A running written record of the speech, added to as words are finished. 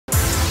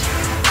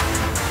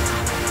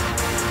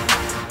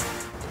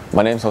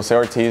My name is Jose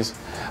Ortiz.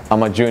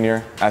 I'm a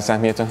junior at San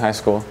Miguel High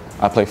School.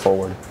 I play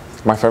forward.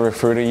 My favorite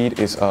fruit to eat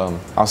is,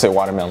 I'll say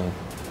watermelon.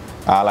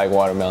 I like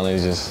watermelon,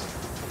 it's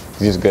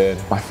just good.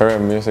 My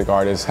favorite music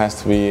artist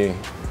has to be,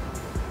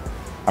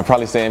 I'd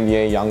probably say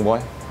NBA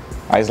Youngboy.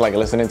 I just like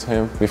listening to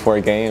him before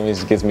a game. It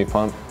just gets me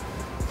pumped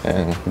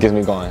and gets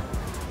me going.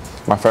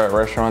 My favorite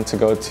restaurant to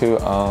go to,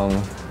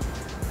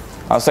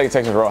 I'll say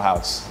Texas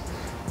Roadhouse.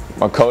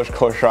 My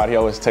Coach Rod, he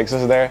always takes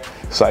us there.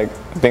 So I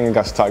think he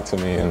got to talk to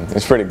me, and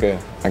it's pretty good,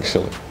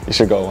 actually. You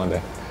should go one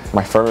day.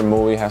 My favorite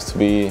movie has to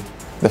be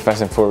the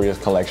Fast and Furious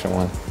collection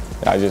one.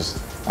 I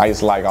just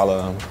like all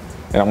of them,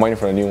 and I'm waiting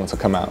for the new one to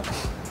come out.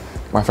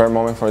 My favorite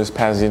moment for this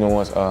past season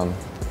was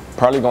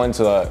probably going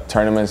to the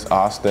tournaments,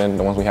 Austin,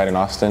 the ones we had in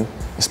Austin,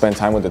 and spend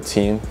time with the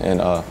team, and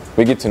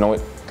we got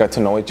to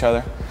know each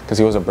other because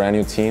it was a brand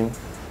new team.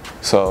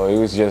 So it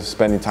was just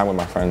spending time with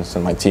my friends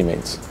and my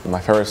teammates. My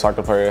favorite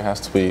soccer player has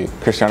to be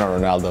Cristiano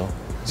Ronaldo.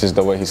 It's just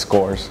the way he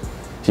scores.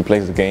 He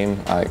plays the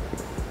game. I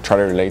try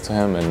to relate to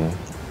him and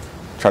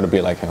try to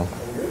be like him.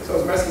 So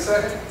is Messi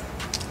second?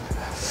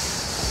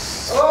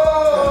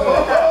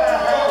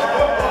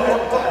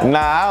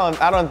 Nah,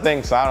 I don't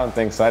think so. I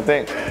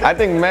think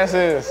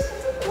Messi is.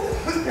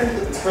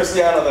 It's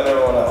Cristiano than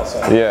everyone else.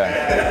 Huh?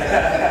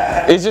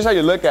 Yeah. It's just how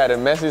you look at it.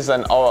 Messi's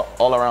an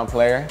all-around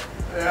player.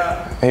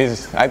 Yeah.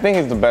 I think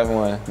he's the best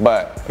one.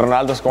 But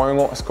Ronaldo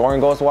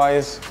scoring goals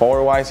wise,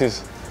 forward wise,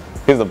 he's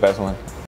the best one.